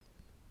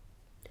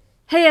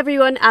Hey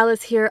everyone,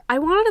 Alice here. I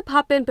wanted to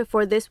pop in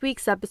before this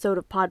week's episode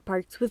of Pod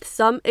Parks with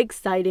some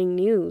exciting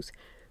news.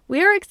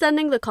 We are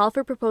extending the call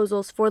for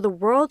proposals for the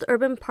World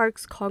Urban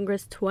Parks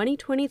Congress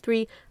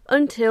 2023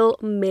 until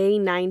May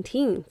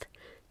 19th.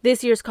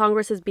 This year's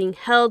Congress is being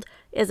held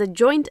as a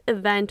joint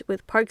event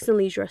with Parks and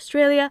Leisure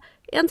Australia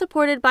and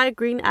supported by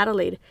Green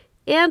Adelaide,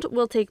 and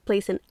will take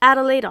place in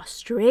Adelaide,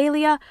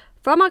 Australia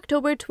from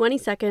October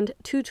 22nd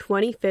to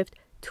 25th,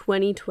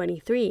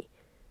 2023.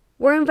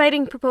 We're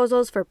inviting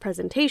proposals for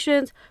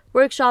presentations,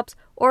 workshops,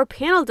 or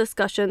panel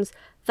discussions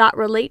that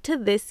relate to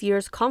this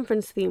year's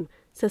conference theme,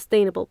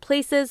 sustainable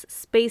places,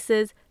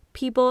 spaces,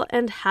 people,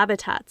 and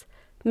habitats,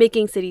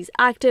 making cities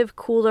active,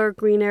 cooler,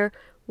 greener,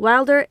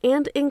 wilder,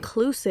 and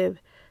inclusive.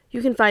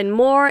 You can find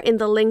more in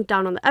the link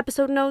down on the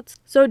episode notes,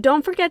 so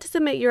don't forget to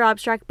submit your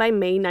abstract by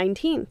May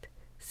 19th.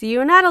 See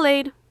you in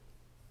Adelaide!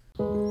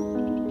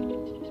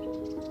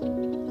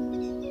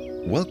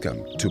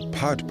 Welcome to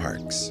Pod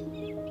Parks,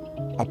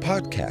 a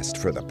podcast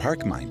for the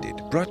park-minded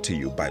brought to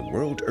you by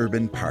World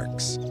Urban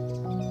Parks.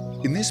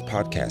 In this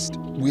podcast,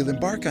 we'll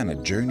embark on a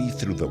journey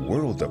through the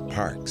world of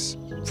parks,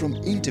 from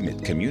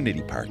intimate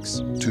community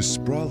parks to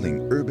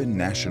sprawling urban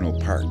national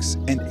parks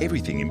and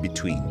everything in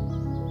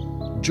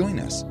between. Join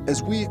us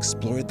as we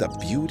explore the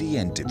beauty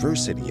and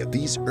diversity of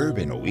these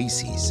urban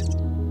oases.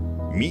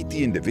 Meet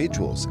the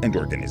individuals and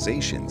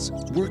organizations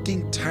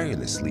working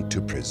tirelessly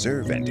to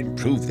preserve and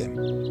improve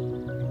them.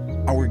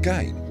 Our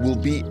guide will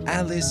be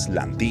Alice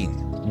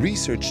Landin,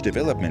 Research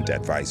Development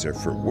Advisor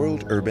for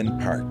World Urban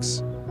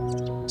Parks.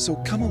 So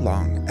come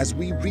along as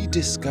we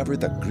rediscover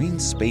the green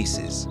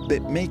spaces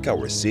that make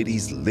our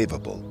cities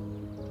livable.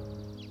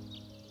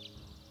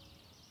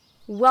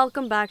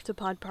 Welcome back to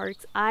Pod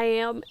Parks. I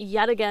am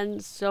yet again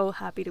so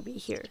happy to be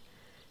here.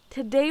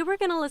 Today we're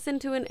going to listen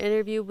to an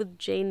interview with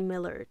Jayne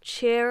Miller,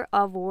 Chair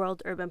of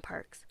World Urban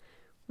Parks.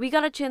 We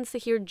got a chance to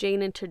hear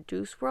Jayne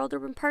introduce World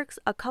Urban Parks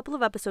a couple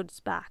of episodes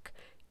back,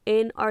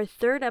 in our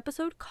third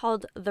episode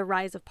called The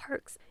Rise of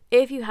Parks.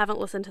 If you haven't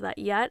listened to that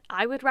yet,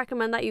 I would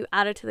recommend that you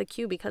add it to the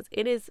queue because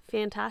it is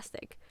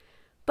fantastic.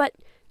 But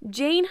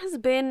Jayne has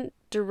been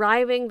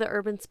driving the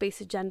urban space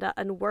agenda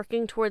and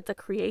working towards the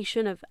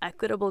creation of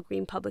equitable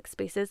green public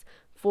spaces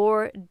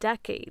for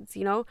decades.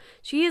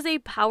 She is a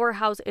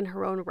powerhouse in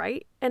her own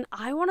right, and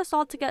I want us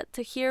all to get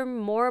to hear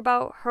more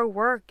about her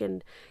work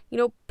and,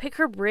 pick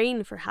her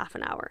brain for half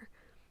an hour.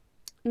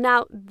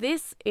 Now,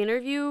 this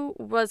interview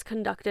was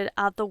conducted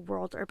at the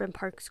World Urban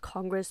Parks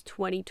Congress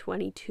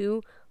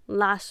 2022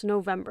 last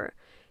November.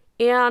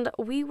 And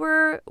we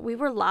were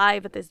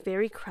live at this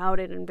very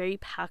crowded and very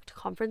packed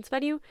conference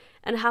venue,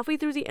 and halfway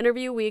through the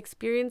interview we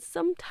experienced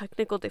some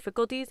technical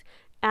difficulties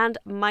and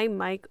my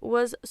mic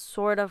was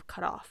sort of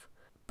cut off.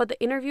 But the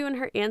interview and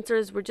her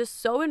answers were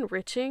just so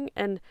enriching,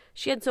 and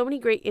she had so many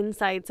great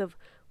insights of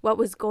what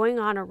was going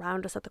on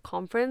around us at the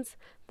conference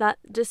that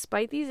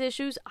despite these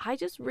issues, I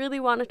just really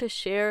wanted to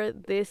share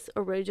this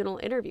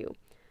original interview.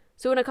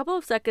 So in a couple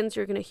of seconds,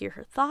 you're going to hear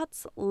her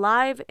thoughts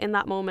live in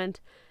that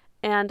moment.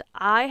 And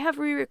I have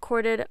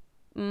re-recorded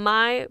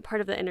my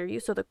part of the interview,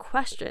 so the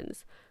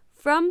questions,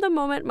 from the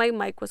moment my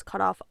mic was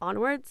cut off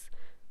onwards,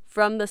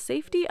 from the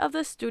safety of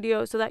the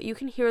studio so that you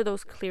can hear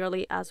those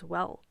clearly as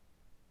well.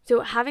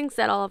 So having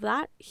said all of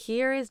that,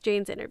 here is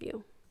Jayne's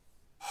interview.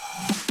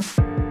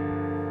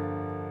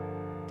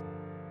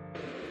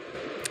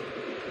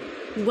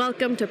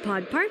 Welcome to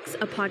Pod Parks,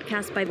 a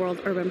podcast by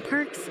World Urban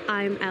Parks.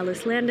 I'm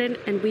Alice Landin,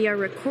 and we are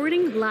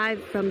recording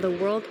live from the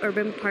World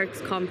Urban Parks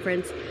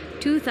Conference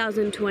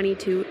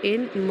 2022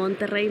 in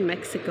Monterrey,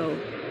 Mexico.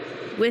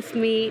 With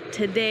me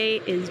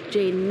today is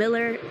Jayne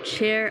Miller,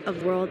 Chair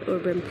of World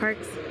Urban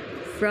Parks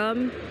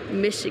from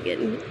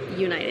Michigan,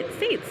 United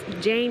States.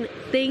 Jayne,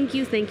 thank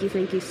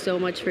you so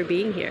much for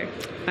being here.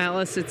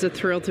 Alice, it's a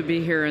thrill to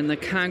be here, and the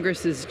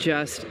Congress is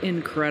just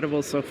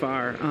incredible so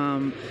far.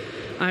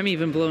 I'm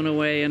even blown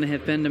away and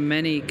have been to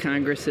many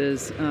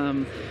congresses.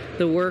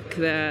 The work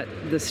that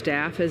the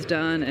staff has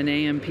done and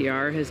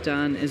AMPR has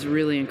done is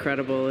really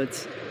incredible.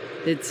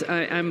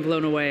 I'm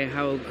blown away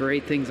how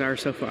great things are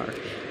so far.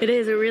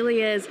 It really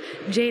is.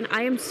 Jayne,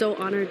 I am so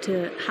honored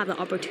to have the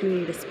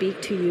opportunity to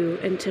speak to you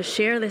and to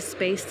share this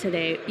space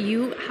today.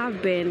 You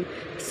have been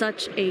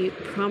such a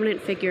prominent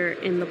figure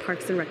in the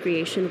parks and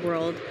recreation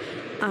world.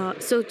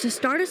 So to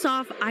start us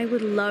off, I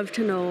would love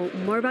to know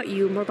more about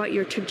you, more about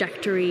your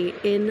trajectory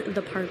in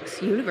the parks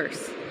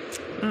universe.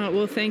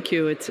 Well, thank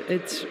you. It's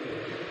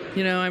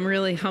I'm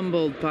really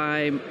humbled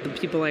by the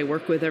people I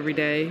work with every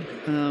day,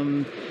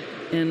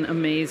 and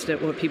amazed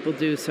at what people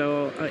do.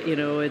 So,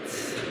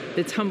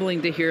 it's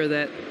humbling to hear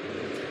that.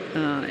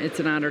 It's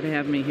an honor to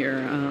have me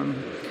here.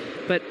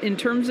 But in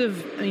terms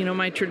of,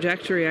 my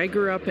trajectory, I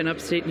grew up in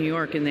upstate New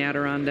York in the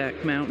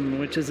Adirondack Mountain,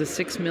 which is a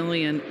 6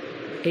 million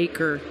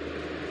acre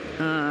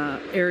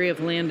area of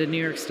land in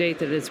New York State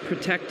that is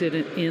protected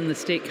in the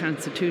state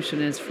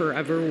constitution as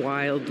forever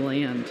wild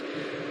land.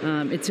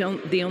 It's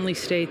the only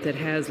state that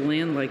has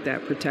land like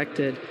that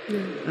protected.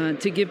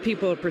 To give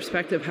people a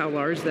perspective how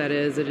large that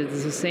is, it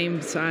is the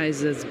same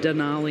size as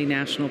Denali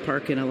National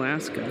Park in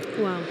Alaska.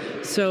 Wow.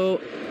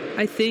 So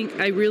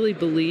I really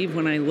believe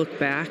when I look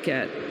back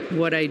at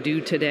what I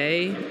do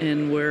today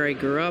and where I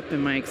grew up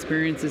and my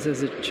experiences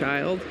as a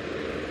child,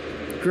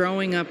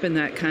 growing up in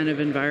that kind of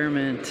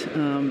environment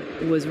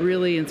was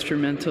really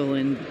instrumental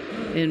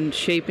in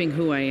shaping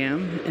who I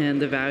am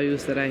and the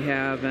values that I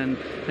have, and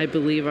I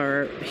believe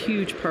are a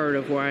huge part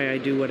of why I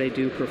do what I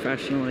do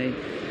professionally.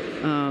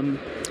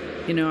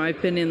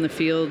 I've been in the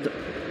field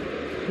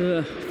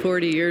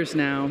 40 years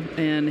now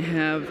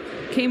and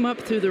came up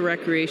through the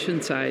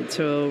recreation side,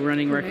 so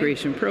running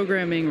recreation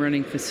programming,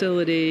 running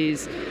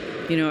facilities,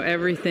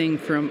 everything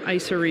from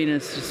ice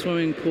arenas to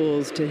swimming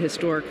pools to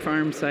historic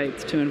farm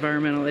sites to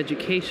environmental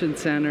education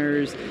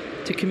centers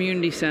to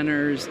community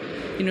centers.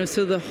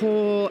 So the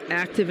whole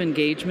active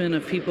engagement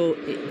of people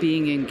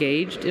being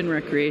engaged in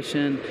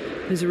recreation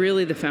is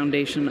really the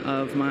foundation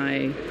of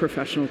my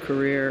professional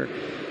career.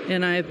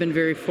 And I have been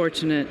very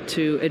fortunate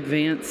to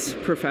advance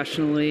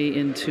professionally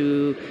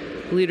into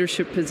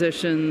leadership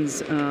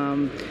positions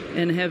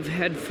and have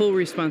had full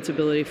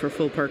responsibility for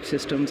full park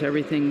systems,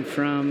 everything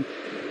from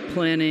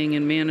planning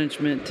and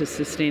management to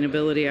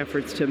sustainability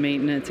efforts to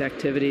maintenance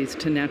activities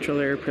to natural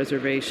area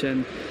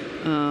preservation.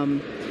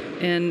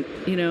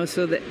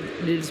 So that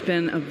it's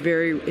been a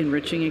very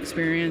enriching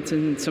experience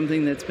and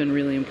something that's been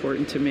really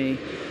important to me.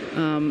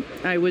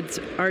 I would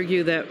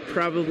argue that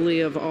probably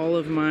of all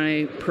of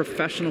my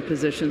professional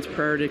positions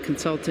prior to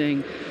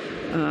consulting,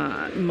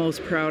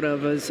 most proud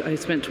of is I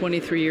spent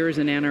 23 years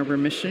in Ann Arbor,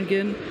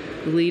 Michigan,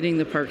 leading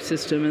the park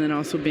system and then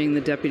also being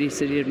the deputy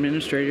city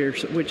administrator,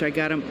 which I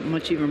got a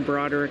much even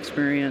broader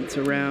experience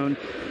around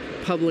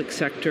public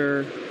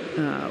sector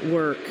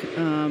work.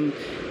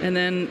 And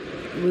then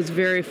was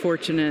very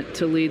fortunate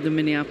to lead the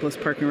Minneapolis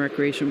Park and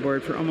Recreation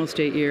Board for almost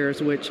 8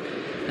 years, which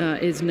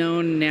is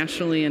known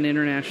nationally and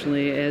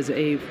internationally as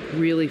a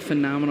really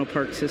phenomenal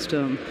park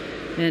system.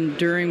 And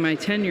during my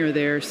tenure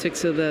there,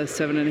 6 of the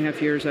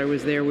 7.5 years I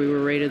was there, we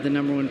were rated the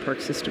 #1 park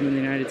system in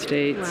the United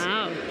States.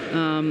 Wow.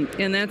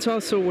 And that's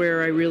also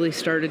where I really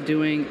started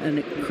doing an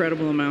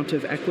incredible amount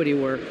of equity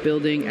work,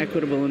 building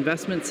equitable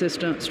investment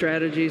system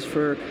strategies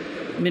for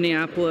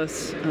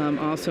Minneapolis,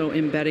 also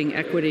embedding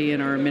equity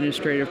in our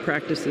administrative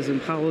practices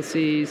and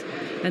policies.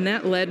 And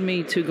that led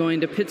me to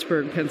going to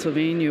Pittsburgh,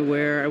 Pennsylvania,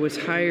 where I was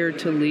hired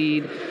to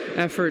lead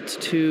efforts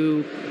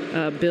to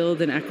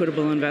build an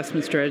equitable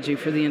investment strategy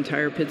for the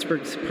entire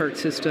Pittsburgh park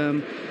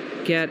system,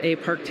 get a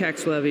park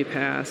tax levy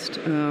passed.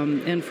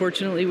 And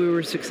fortunately, we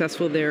were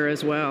successful there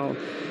as well.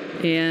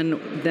 And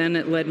then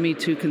it led me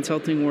to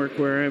consulting work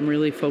where I'm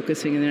really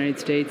focusing in the United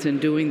States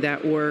and doing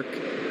that work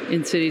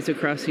in cities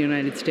across the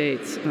United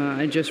States.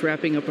 I'm just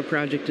wrapping up a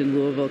project in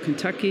Louisville,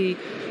 Kentucky,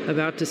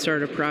 about to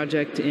start a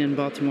project in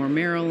Baltimore,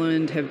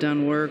 Maryland, have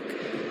done work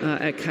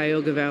at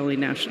Cuyahoga Valley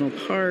National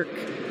Park,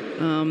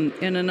 and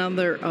a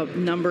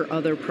number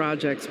other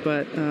projects.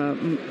 But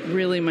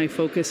really my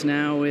focus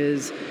now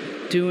is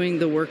doing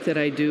the work that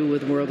I do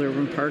with World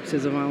Urban Parks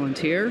as a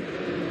volunteer.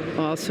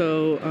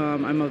 Also,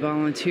 I'm a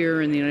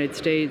volunteer in the United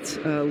States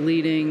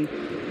leading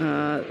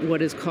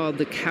what is called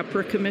the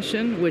CAPRA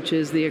Commission, which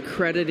is the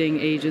accrediting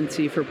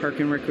agency for park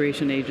and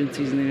recreation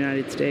agencies in the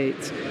United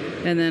States.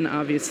 And then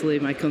obviously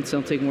my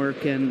consulting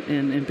work and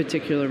in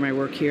particular my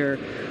work here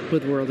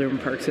with World Urban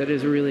Parks, that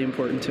is really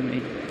important to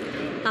me.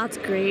 That's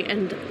great,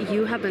 and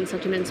you have been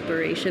such an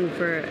inspiration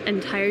for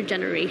entire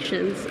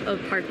generations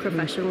of park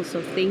professionals, so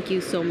thank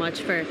you so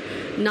much for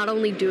not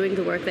only doing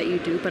the work that you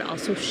do, but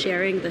also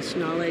sharing this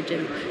knowledge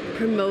and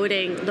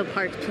promoting the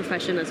parks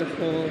profession as a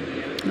whole.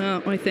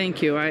 Oh, I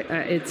thank you.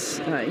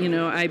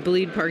 I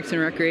bleed parks and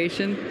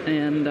recreation,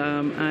 and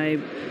I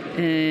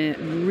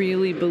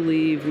really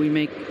believe we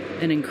make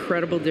an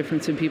incredible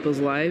difference in people's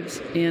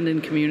lives and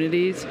in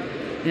communities,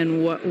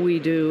 and what we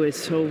do is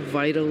so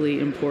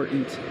vitally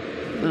important.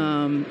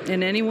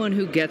 And anyone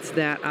who gets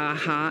that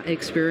aha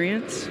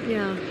experience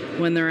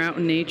when they're out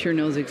in nature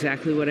knows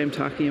exactly what I'm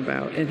talking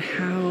about and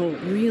how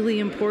really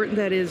important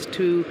that is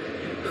to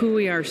who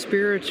we are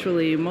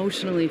spiritually,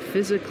 emotionally,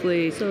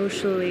 physically,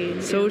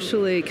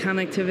 socially,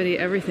 connectivity,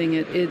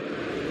 everything.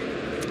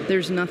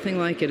 There's nothing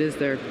like it, is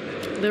there?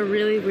 There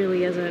really,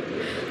 really isn't.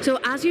 So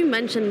as you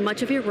mentioned,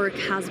 much of your work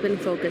has been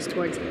focused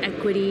towards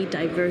equity,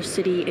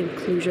 diversity,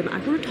 inclusion. I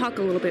want to talk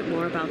a little bit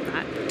more about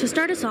that. To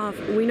start us off,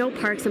 we know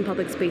parks and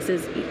public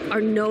spaces are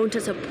known to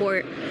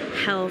support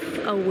health,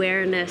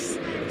 awareness,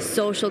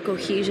 social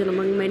cohesion,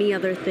 among many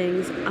other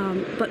things.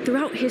 But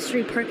throughout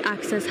history, park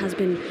access has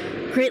been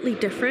greatly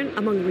different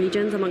among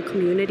regions, among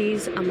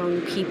communities,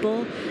 among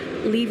people,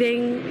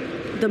 leaving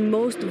the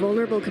most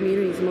vulnerable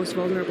communities, the most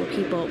vulnerable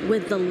people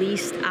with the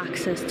least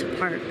access to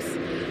parks.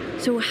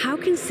 So how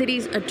can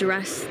cities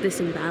address this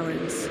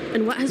imbalance?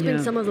 And what has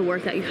been some of the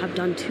work that you have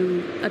done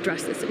to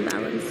address this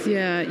imbalance?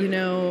 Yeah,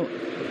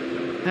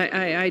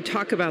 I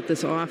talk about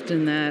this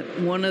often, that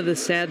one of the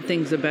sad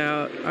things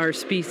about our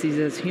species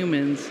as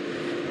humans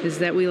is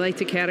that we like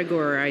to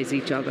categorize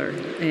each other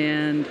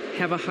and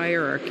have a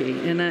hierarchy.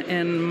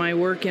 And my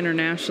work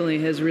internationally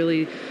has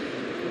really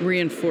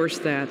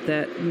reinforced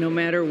that no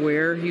matter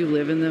where you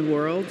live in the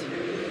world,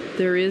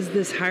 there is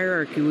this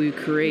hierarchy we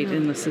create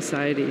in the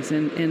societies.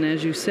 And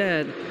as you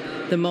said,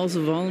 the most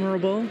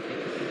vulnerable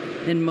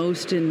and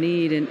most in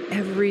need in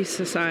every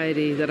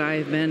society that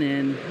I've been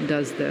in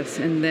does this,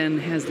 and then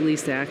has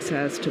least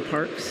access to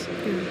parks.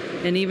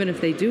 And even if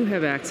they do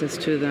have access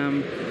to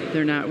them,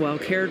 they're not well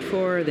cared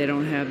for, they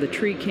don't have the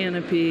tree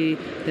canopy,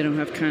 they don't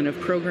have kind of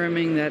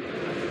programming that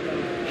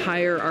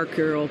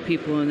hierarchical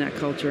people in that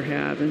culture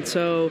have. And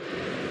so,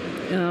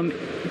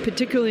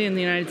 particularly in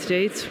the United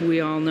States, we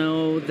all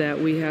know that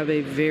we have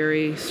a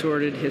very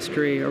sordid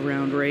history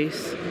around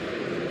race,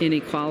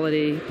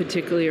 inequality,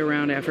 particularly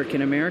around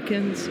African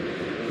Americans,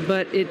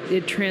 but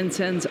it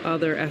transcends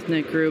other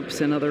ethnic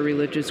groups and other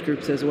religious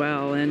groups as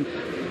well. And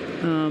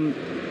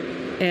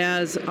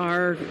as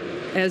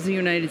the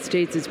United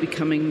States is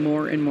becoming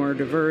more and more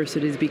diverse,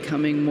 it is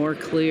becoming more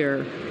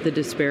clear the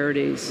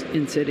disparities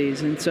in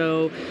cities. And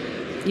so,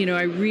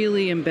 I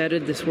really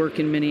embedded this work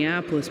in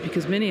Minneapolis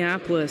because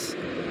Minneapolis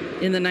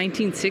in the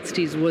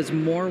 1960s was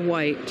more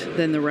white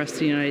than the rest of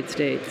the United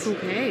States.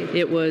 Okay.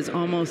 It was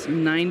almost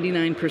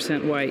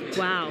 99% white.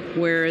 Wow.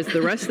 Whereas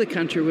the rest of the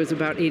country was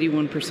about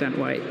 81%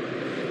 white.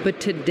 But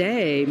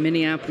today,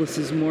 Minneapolis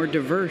is more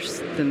diverse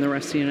than the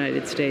rest of the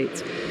United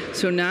States.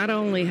 So not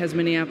only has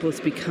Minneapolis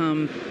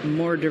become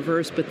more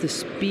diverse, but the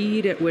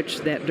speed at which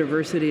that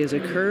diversity has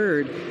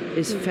occurred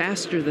is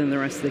faster than the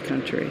rest of the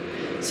country.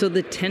 So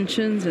the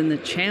tensions and the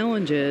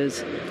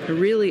challenges are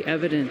really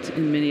evident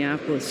in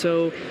Minneapolis.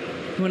 So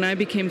when I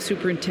became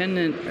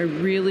superintendent, I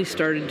really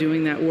started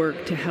doing that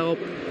work to help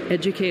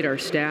educate our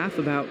staff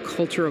about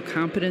cultural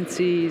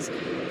competencies,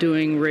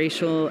 doing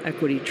racial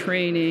equity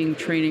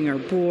training our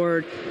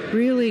board,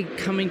 really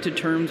coming to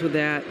terms with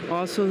that.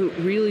 Also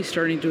really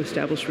starting to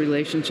establish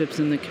relationships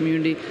in the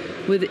community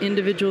with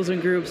individuals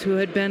and groups who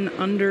had been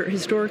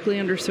historically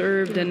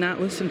underserved and not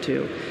listened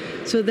to.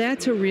 So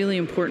that's a really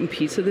important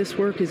piece of this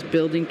work, is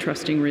building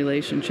trusting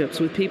relationships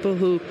with people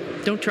who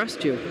don't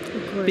trust you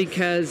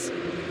because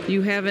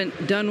you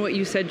haven't done what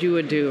you said you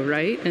would do,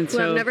 right? And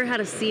so I've never had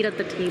a seat at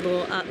the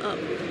table, a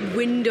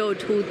window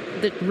to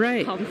the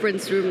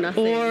conference room,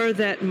 nothing. Or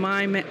that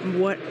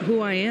who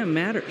I am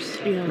matters,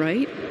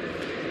 right?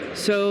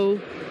 So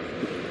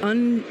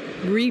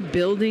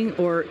rebuilding,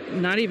 or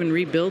not even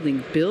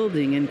rebuilding,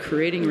 building and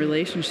creating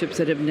relationships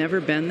that have never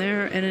been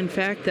there, and in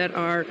fact that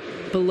are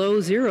below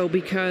zero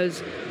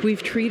because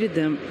we've treated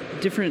them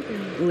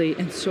differently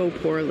and so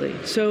poorly.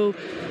 So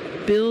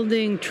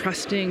building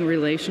trusting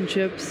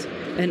relationships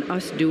and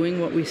us doing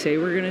what we say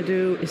we're going to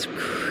do is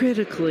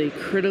critically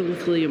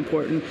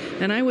important,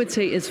 and I would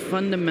say is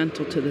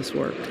fundamental to this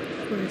work.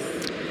 Of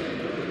course.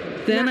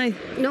 Then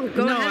Go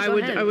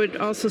ahead. I would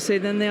also say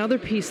then the other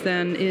piece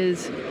then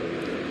is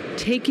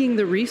taking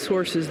the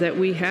resources that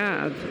we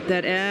have,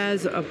 that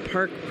as a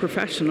park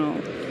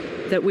professional,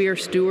 that we are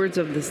stewards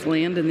of this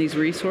land and these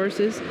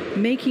resources,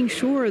 making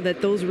sure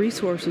that those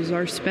resources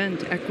are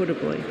spent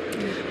equitably.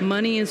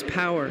 Money is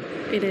power.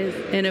 It is.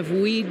 And if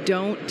we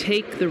don't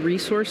take the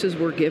resources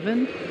we're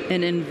given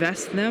and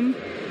invest them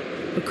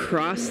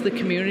across the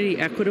community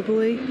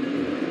equitably,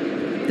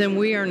 then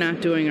we are not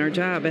doing our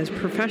job. As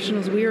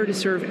professionals, we are to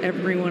serve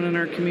everyone in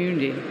our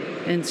community.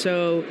 And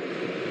so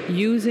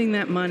using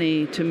that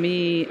money, to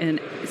me, and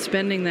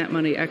spending that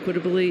money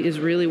equitably is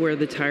really where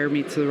the tire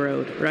meets the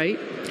road, right?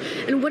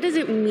 And what does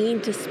it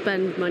mean to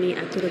spend money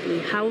equitably?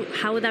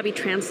 How would that be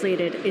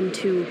translated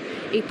into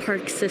a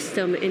park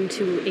system,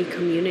 into a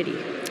community?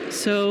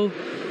 So,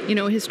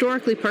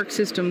 historically, park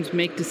systems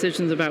make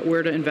decisions about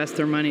where to invest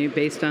their money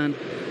based on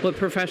what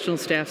professional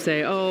staff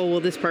say. Oh, well,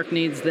 this park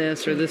needs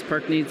this, or this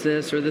park needs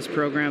this, or this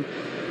program.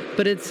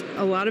 But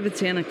a lot of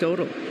it's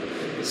anecdotal.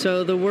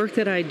 So the work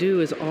that I do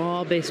is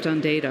all based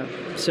on data.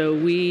 So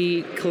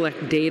we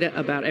collect data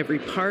about every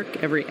park,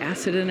 every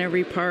asset in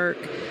every park.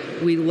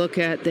 We look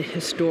at the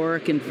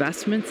historic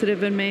investments that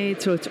have been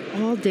made. So it's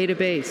all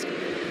data-based.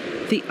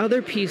 The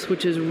other piece,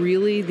 which is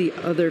really the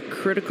other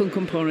critical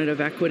component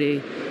of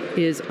equity,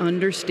 is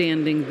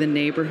understanding the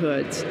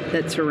neighborhoods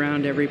that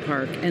surround every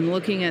park and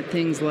looking at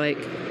things like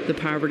the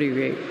poverty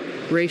rate,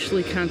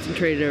 racially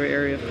concentrated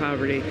area of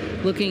poverty,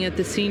 looking at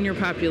the senior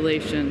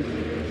population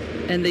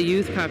and the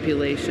youth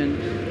population,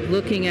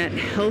 looking at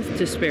health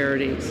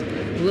disparities,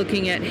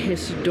 looking at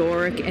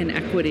historic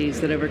inequities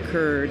that have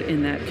occurred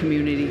in that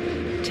community,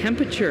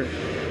 temperature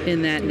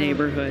in that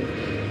neighborhood,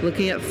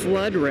 looking at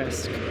flood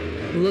risk,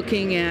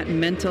 looking at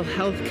mental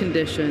health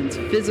conditions,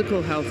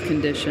 physical health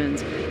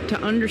conditions, to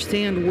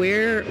understand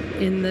where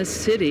in the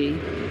city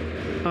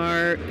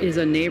is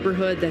a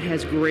neighborhood that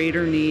has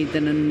greater need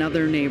than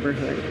another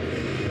neighborhood.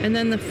 And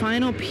then the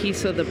final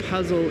piece of the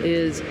puzzle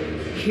is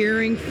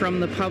hearing from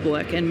the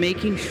public and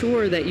making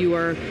sure that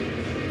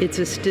it's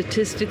a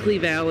statistically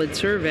valid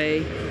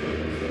survey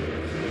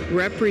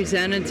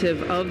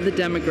representative of the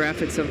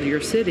demographics of your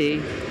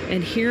city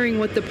and hearing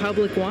what the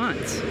public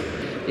wants.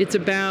 It's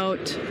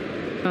about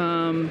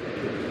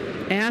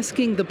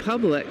asking the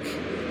public,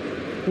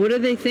 what do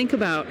they think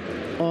about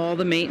all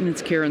the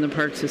maintenance care in the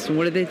park system?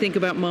 What do they think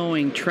about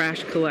mowing,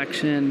 trash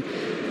collection,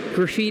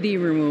 graffiti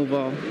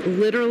removal,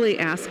 literally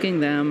asking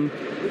them,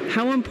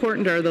 how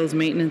important are those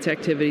maintenance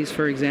activities,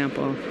 for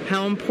example?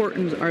 How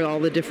important are all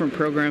the different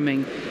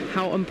programming?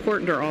 How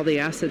important are all the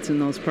assets in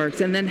those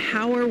parks? And then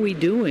how are we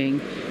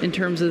doing in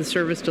terms of the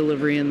service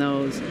delivery in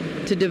those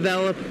to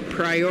develop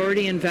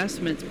priority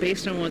investments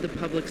based on what the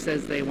public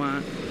says they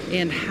want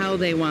and how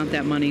they want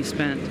that money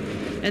spent?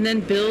 And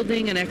then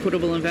building an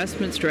equitable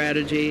investment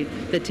strategy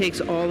that takes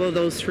all of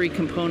those three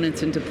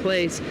components into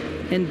place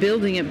and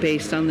building it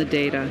based on the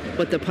data,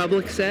 what the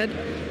public said,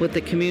 what the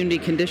community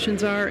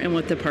conditions are, and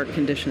what the park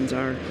conditions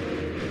are.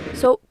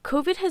 So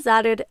COVID has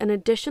added an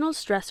additional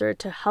stressor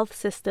to health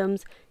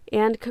systems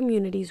and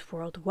communities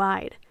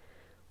worldwide.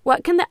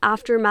 What can the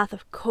aftermath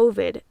of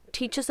COVID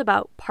teach us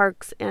about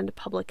parks and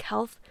public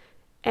health?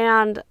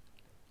 And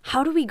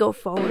how do we go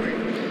forward?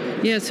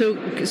 Yeah, so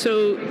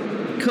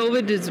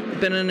COVID has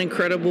been an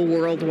incredible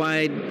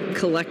worldwide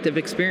collective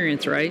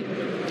experience, right?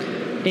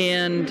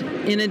 And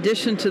in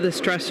addition to the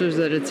stressors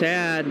that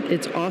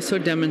it's also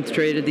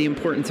demonstrated the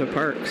importance of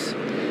parks.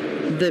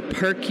 The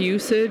park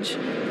usage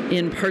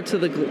in parts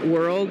of the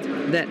world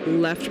that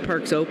left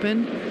parks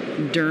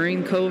open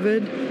during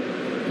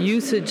COVID,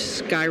 usage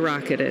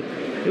skyrocketed.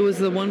 It was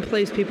the one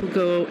place people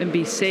go and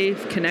be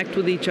safe, connect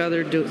with each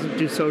other,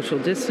 do social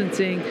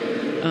distancing.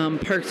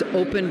 Parks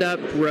opened up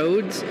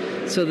roads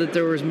so that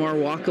there was more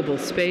walkable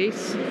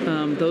space,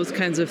 those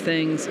kinds of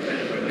things.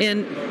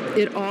 And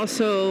it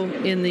also,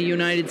 in the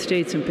United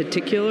States in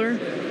particular,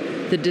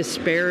 the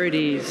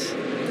disparities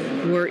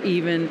were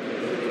even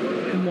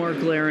more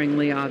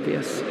glaringly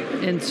obvious.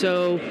 And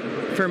so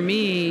for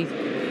me,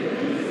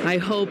 I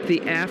hope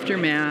the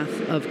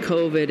aftermath of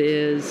COVID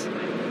is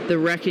the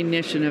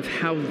recognition of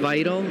how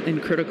vital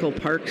and critical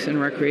parks and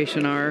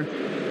recreation are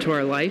to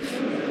our life,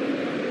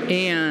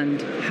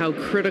 and how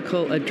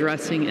critical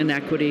addressing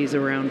inequities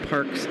around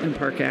parks and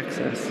park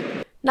access.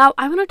 Now,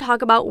 I want to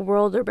talk about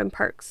World Urban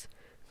Parks.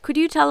 Could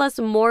you tell us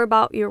more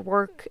about your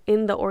work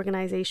in the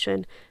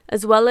organization,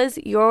 as well as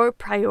your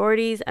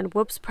priorities and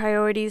WHOOP's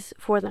priorities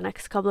for the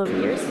next couple of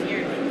years?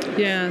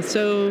 Yeah,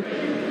 so,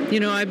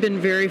 I've been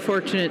very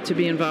fortunate to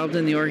be involved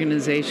in the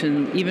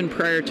organization even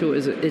prior to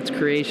its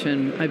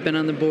creation. I've been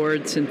on the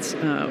board since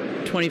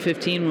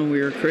 2015 when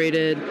we were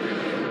created,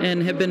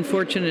 and have been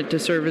fortunate to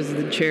serve as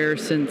the chair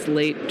since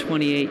late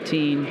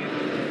 2018.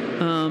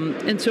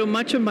 And so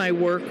much of my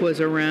work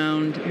was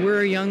around,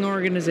 we're a young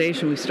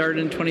organization. We started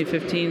in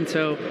 2015,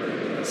 so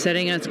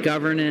setting us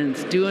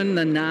governance, doing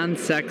the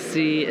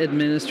non-sexy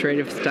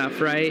administrative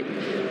stuff, right?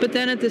 But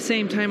then at the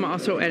same time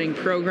also adding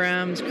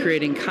programs,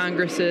 creating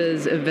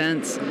congresses,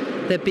 events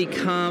that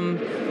become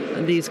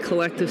these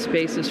collective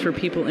spaces for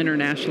people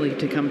internationally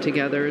to come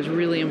together is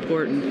really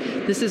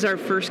important. This is our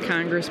first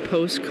Congress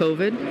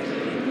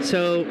post-COVID.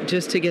 So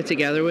just to get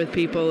together with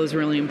people is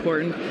really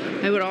important.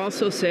 I would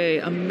also say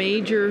a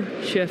major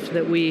shift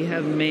that we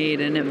have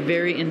made, and a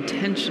very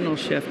intentional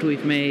shift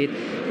we've made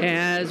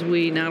as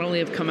we not only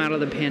have come out of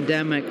the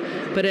pandemic,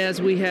 but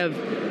as we have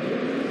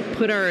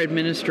put our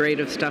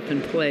administrative stuff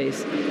in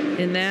place.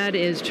 And that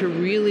is to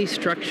really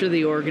structure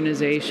the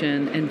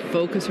organization and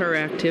focus our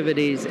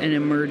activities in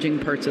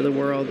emerging parts of the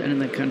world and in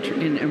the country,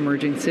 in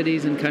emerging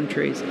cities and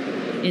countries.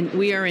 And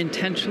we are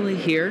intentionally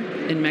here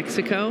in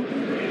Mexico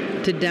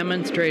to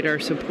demonstrate our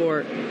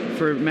support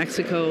for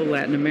Mexico,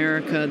 Latin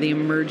America, the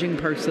emerging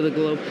parts of the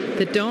globe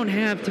that don't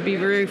have, to be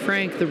very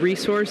frank, the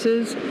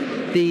resources,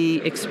 the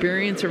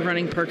experience of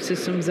running park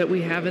systems that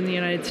we have in the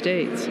United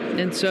States.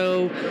 And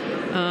so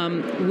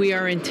we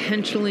are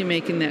intentionally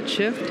making that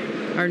shift.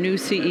 Our new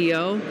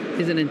CEO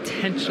is an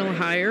intentional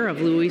hire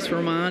of Luis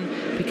Roman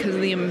because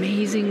of the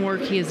amazing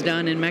work he has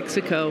done in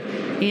Mexico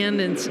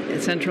and in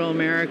Central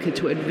America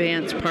to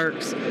advance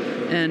parks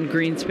and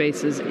green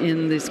spaces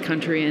in this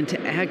country and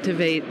to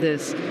activate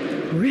this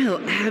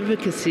real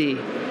advocacy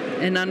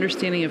and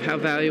understanding of how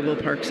valuable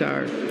parks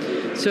are.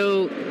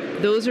 So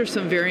those are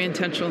some very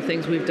intentional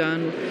things we've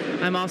done.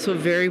 I'm also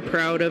very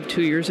proud of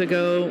 2 years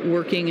ago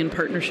working in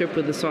partnership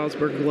with the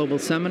Salzburg Global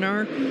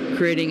Seminar,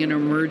 creating an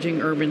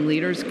Emerging Urban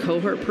Leaders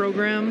cohort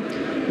program.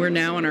 We're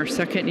now in our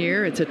second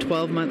year. It's a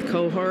 12-month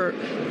cohort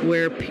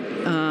where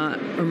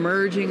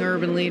emerging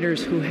urban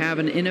leaders who have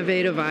an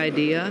innovative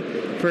idea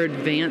for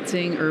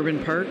advancing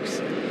urban parks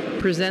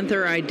present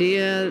their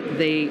idea.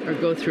 They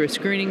go through a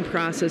screening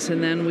process,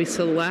 and then we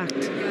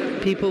select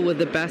people with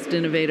the best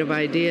innovative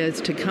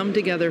ideas to come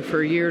together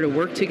for a year to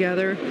work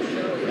together,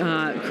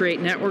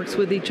 create networks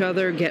with each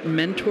other, get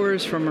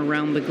mentors from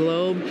around the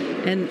globe,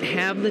 and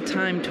have the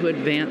time to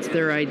advance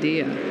their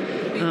idea.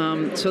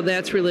 So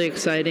that's really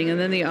exciting. And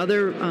then the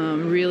other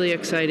really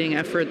exciting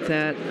effort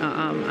that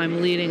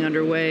I'm leading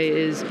underway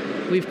is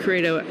we've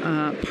created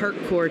a Park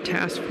Corps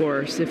task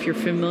force. If you're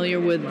familiar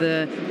with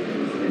the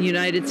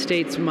United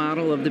States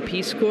model of the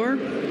Peace Corps,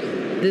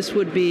 this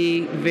would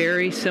be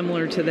very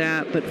similar to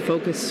that, but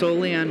focused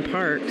solely on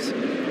parks,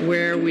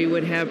 where we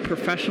would have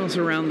professionals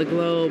around the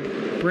globe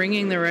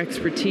bringing their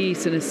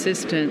expertise and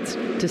assistance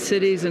to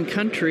cities and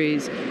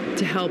countries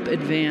to help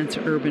advance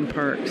urban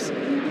parks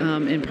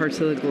in parts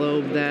of the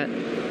globe that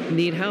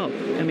need help.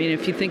 I mean,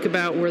 if you think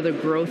about where the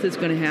growth is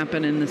going to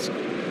happen in this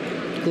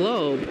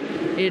globe,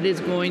 it is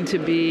going to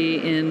be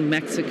in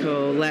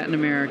Mexico, Latin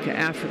America,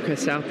 Africa,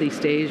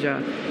 Southeast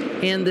Asia.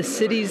 And the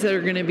cities that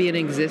are going to be in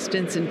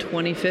existence in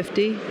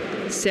 2050,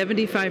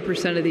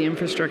 75% of the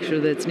infrastructure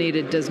that's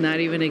needed does not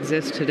even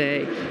exist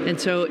today.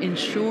 And so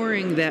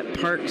ensuring that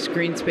parks,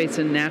 green space,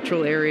 and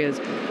natural areas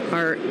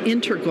are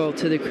integral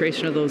to the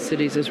creation of those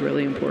cities is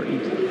really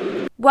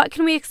important. What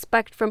can we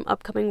expect from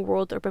upcoming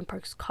World Urban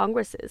Parks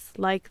Congresses,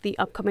 like the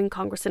upcoming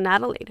Congress in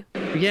Adelaide?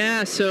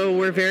 Yeah, so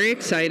we're very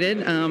excited.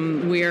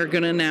 We are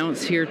going to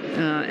announce here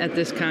at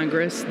this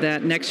Congress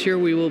that next year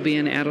we will be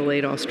in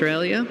Adelaide,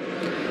 Australia.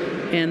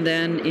 And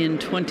then in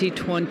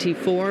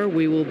 2024,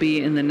 we will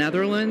be in the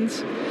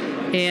Netherlands.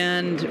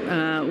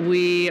 And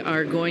we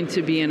are going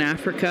to be in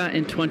Africa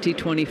in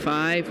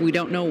 2025. We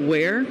don't know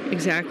where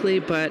exactly,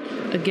 but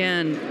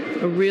again,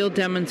 a real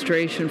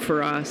demonstration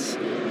for us,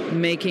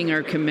 making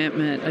our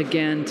commitment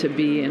again to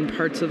be in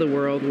parts of the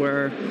world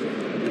where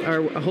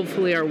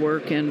hopefully our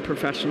work and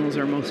professionals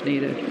are most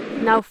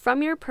needed. Now,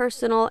 from your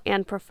personal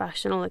and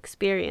professional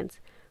experience,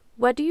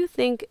 what do you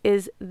think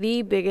is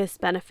the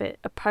biggest benefit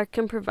a park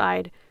can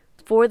provide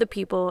for the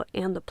people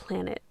and the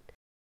planet?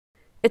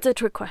 It's a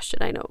trick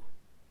question, I know.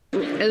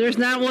 There's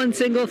not one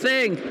single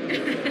thing.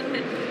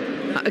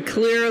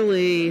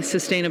 Clearly,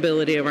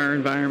 sustainability of our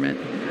environment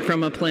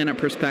from a planet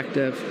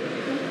perspective.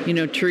 You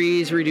know,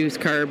 trees reduce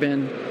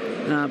carbon,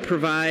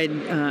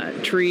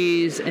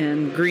 trees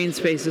and green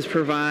spaces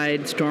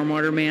provide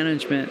stormwater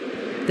management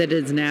that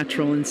is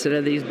natural instead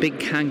of these big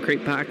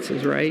concrete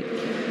boxes, right?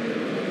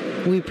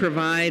 We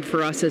provide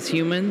for us as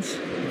humans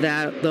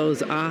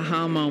those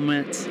aha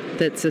moments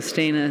that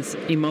sustain us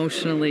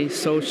emotionally,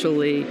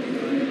 socially,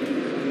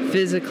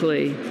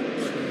 physically.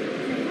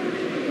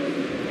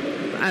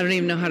 I don't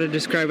even know how to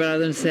describe it other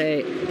than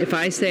say, if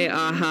I say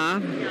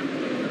aha,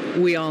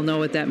 we all know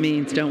what that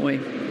means, don't we?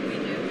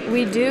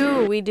 We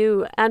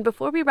do. And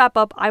before we wrap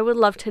up, I would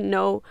love to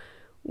know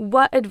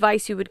what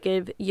advice you would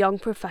give young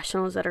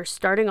professionals that are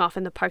starting off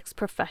in the parks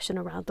profession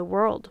around the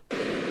world.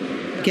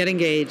 Get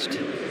engaged,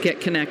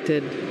 get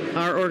connected.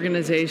 Our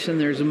organization,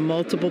 there's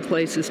multiple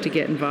places to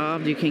get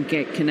involved. You can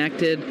get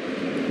connected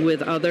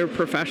with other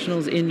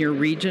professionals in your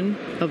region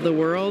of the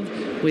world.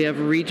 We have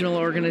regional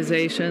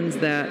organizations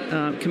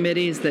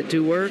committees that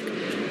do work.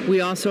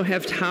 We also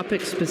have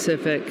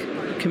topic-specific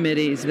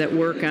committees that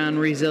work on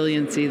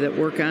resiliency, that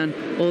work on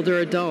older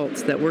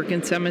adults, that work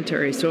in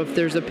cemeteries. So if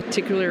there's a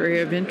particular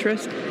area of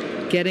interest,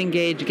 get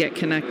engaged, get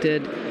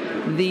connected.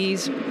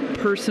 These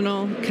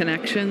personal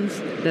connections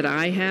that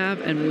I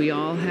have and we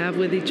all have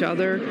with each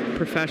other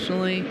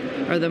professionally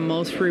are the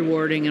most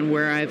rewarding and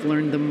where I've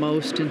learned the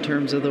most in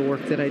terms of the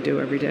work that I do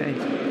every day.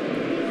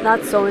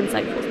 That's so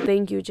insightful.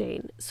 Thank you,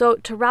 Jayne. So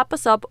to wrap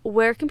us up,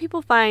 where can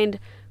people find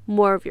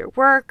more of your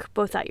work,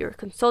 both at your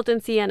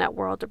consultancy and at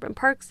World Urban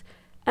Parks?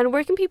 And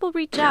where can people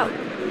reach out?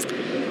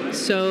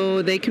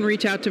 So they can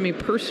reach out to me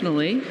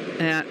personally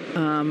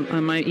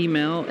on my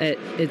email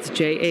it's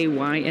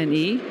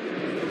JAYNE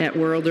at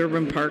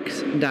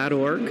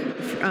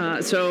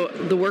worldurbanparks.org. So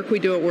the work we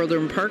do at World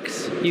Urban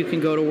Parks, you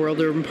can go to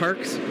World Urban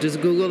Parks,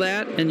 just Google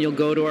that, and you'll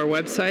go to our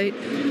website.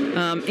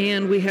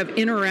 And we have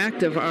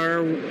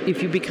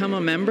if you become a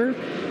member,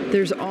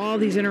 there's all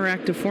these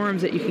interactive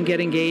forums that you can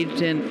get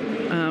engaged in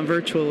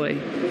virtually.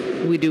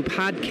 We do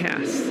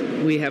podcasts.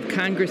 We have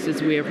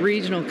congresses. We have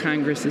regional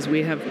congresses.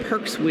 We have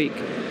Parks Week.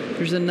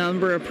 There's a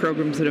number of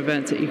programs and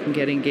events that you can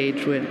get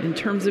engaged with. In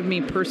terms of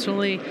me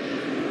personally,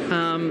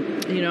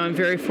 I'm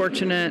very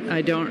fortunate.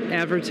 I don't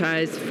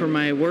advertise for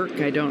my work.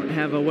 I don't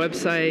have a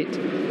website.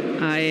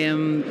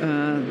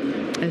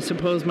 I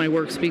suppose my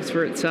work speaks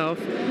for itself.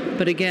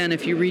 But again,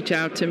 if you reach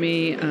out to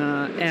me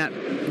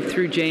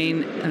through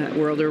Jayne at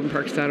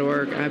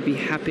worldurbanparks.org, I'd be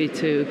happy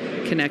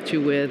to connect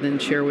you with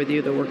and share with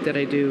you the work that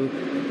I do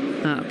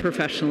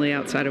professionally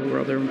outside of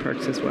World Urban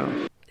Parks as well.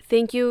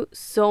 Thank you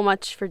so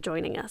much for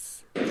joining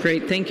us.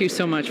 Great. Thank you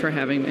so much for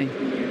having me.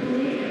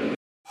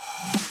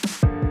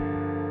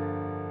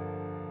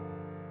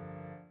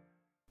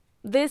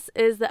 This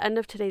is the end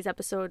of today's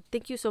episode.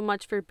 Thank you so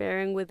much for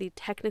bearing with the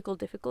technical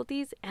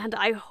difficulties, and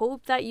I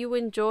hope that you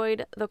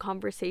enjoyed the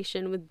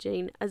conversation with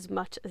Jayne as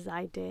much as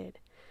I did.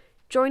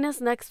 Join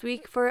us next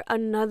week for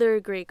another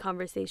great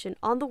conversation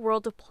on the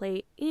world of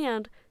play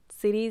and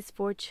cities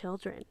for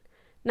children.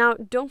 Now,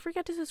 don't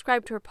forget to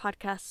subscribe to our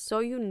podcast so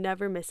you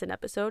never miss an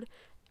episode.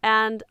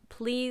 And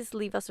please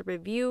leave us a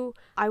review.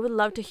 I would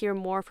love to hear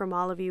more from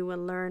all of you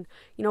and learn,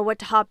 what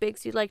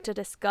topics you'd like to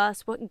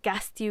discuss, what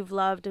guests you've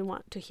loved and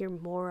want to hear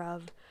more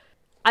of.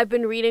 I've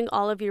been reading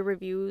all of your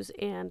reviews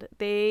and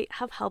they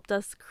have helped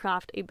us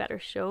craft a better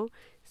show.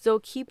 So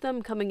keep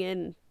them coming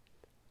in.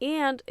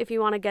 And if you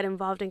want to get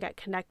involved and get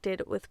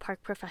connected with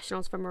park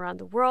professionals from around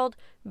the world,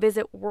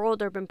 visit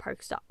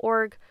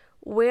worldurbanparks.org,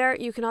 where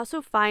you can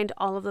also find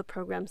all of the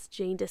programs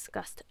Jayne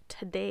discussed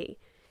today.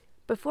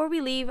 Before we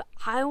leave,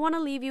 I want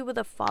to leave you with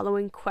the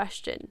following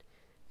question.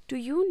 Do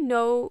you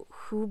know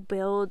who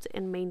builds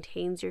and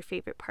maintains your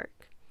favorite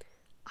park?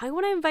 I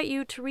want to invite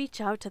you to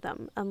reach out to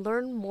them and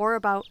learn more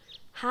about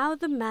how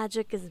the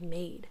magic is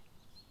made.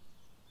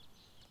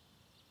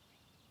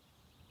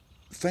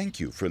 Thank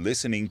you for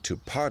listening to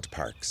Pod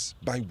Parks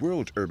by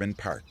World Urban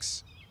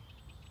Parks.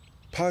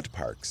 Pod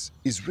Parks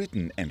is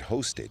written and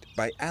hosted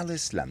by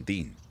Alice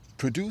Landin,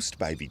 produced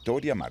by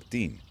Victoria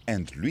Martin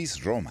and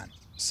Luis Roman,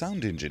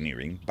 sound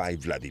engineering by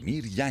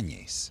Vladimir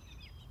Yañez.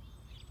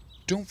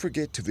 Don't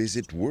forget to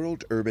visit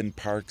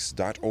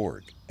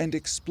worldurbanparks.org and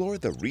explore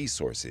the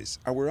resources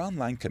our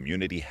online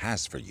community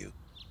has for you.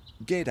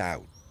 Get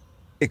out,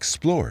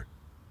 explore,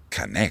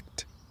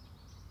 connect.